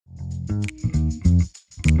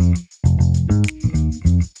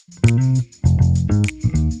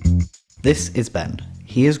This is Ben.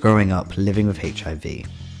 He is growing up living with HIV.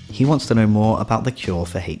 He wants to know more about the cure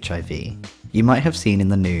for HIV. You might have seen in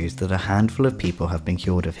the news that a handful of people have been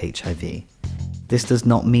cured of HIV. This does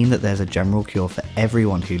not mean that there's a general cure for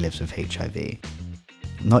everyone who lives with HIV.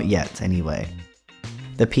 Not yet, anyway.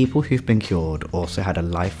 The people who've been cured also had a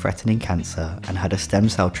life-threatening cancer and had a stem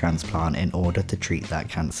cell transplant in order to treat that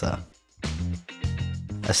cancer.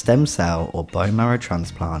 A stem cell or bone marrow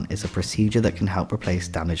transplant is a procedure that can help replace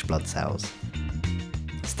damaged blood cells.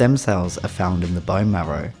 Stem cells are found in the bone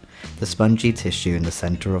marrow, the spongy tissue in the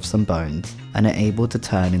centre of some bones, and are able to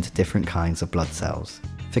turn into different kinds of blood cells.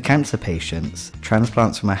 For cancer patients,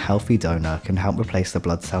 transplants from a healthy donor can help replace the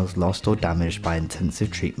blood cells lost or damaged by intensive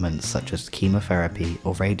treatments such as chemotherapy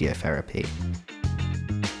or radiotherapy.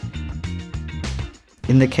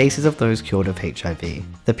 In the cases of those cured of HIV,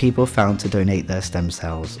 the people found to donate their stem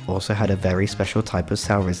cells also had a very special type of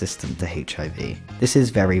cell resistant to HIV. This is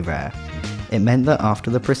very rare. It meant that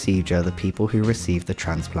after the procedure, the people who received the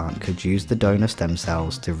transplant could use the donor stem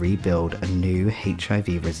cells to rebuild a new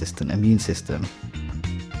HIV-resistant immune system.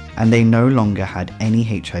 And they no longer had any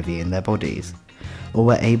HIV in their bodies, or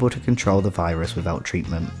were able to control the virus without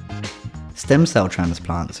treatment. Stem cell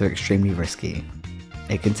transplants are extremely risky.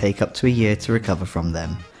 It can take up to a year to recover from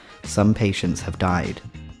them. Some patients have died.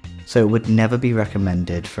 So it would never be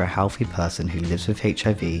recommended for a healthy person who lives with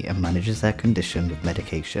HIV and manages their condition with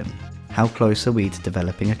medication. How close are we to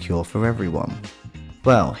developing a cure for everyone?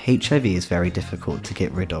 Well, HIV is very difficult to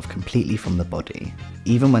get rid of completely from the body,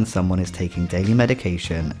 even when someone is taking daily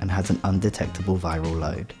medication and has an undetectable viral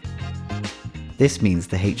load. This means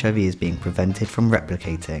the HIV is being prevented from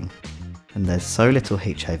replicating, and there's so little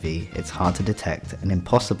HIV it's hard to detect and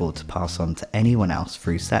impossible to pass on to anyone else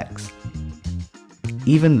through sex.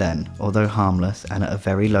 Even then, although harmless and at a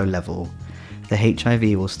very low level, the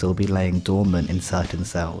HIV will still be laying dormant in certain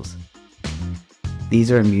cells. These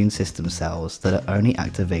are immune system cells that are only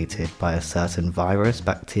activated by a certain virus,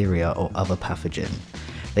 bacteria, or other pathogen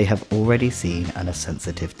they have already seen and are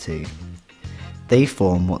sensitive to. They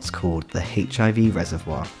form what's called the HIV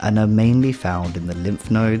reservoir and are mainly found in the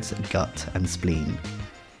lymph nodes, gut, and spleen.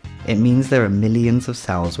 It means there are millions of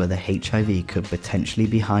cells where the HIV could potentially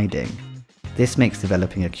be hiding. This makes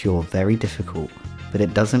developing a cure very difficult, but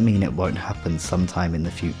it doesn't mean it won't happen sometime in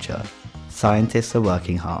the future. Scientists are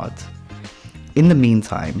working hard. In the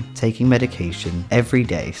meantime, taking medication every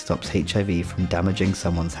day stops HIV from damaging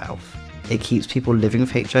someone's health. It keeps people living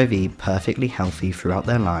with HIV perfectly healthy throughout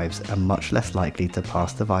their lives and much less likely to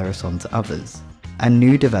pass the virus on to others. And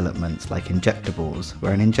new developments like injectables,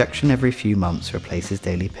 where an injection every few months replaces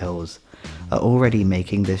daily pills, are already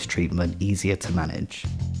making this treatment easier to manage.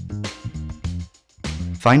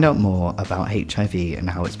 Find out more about HIV and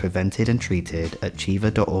how it's prevented and treated at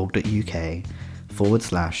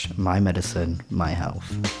chiva.org.uk/my medicine, my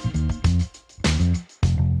health.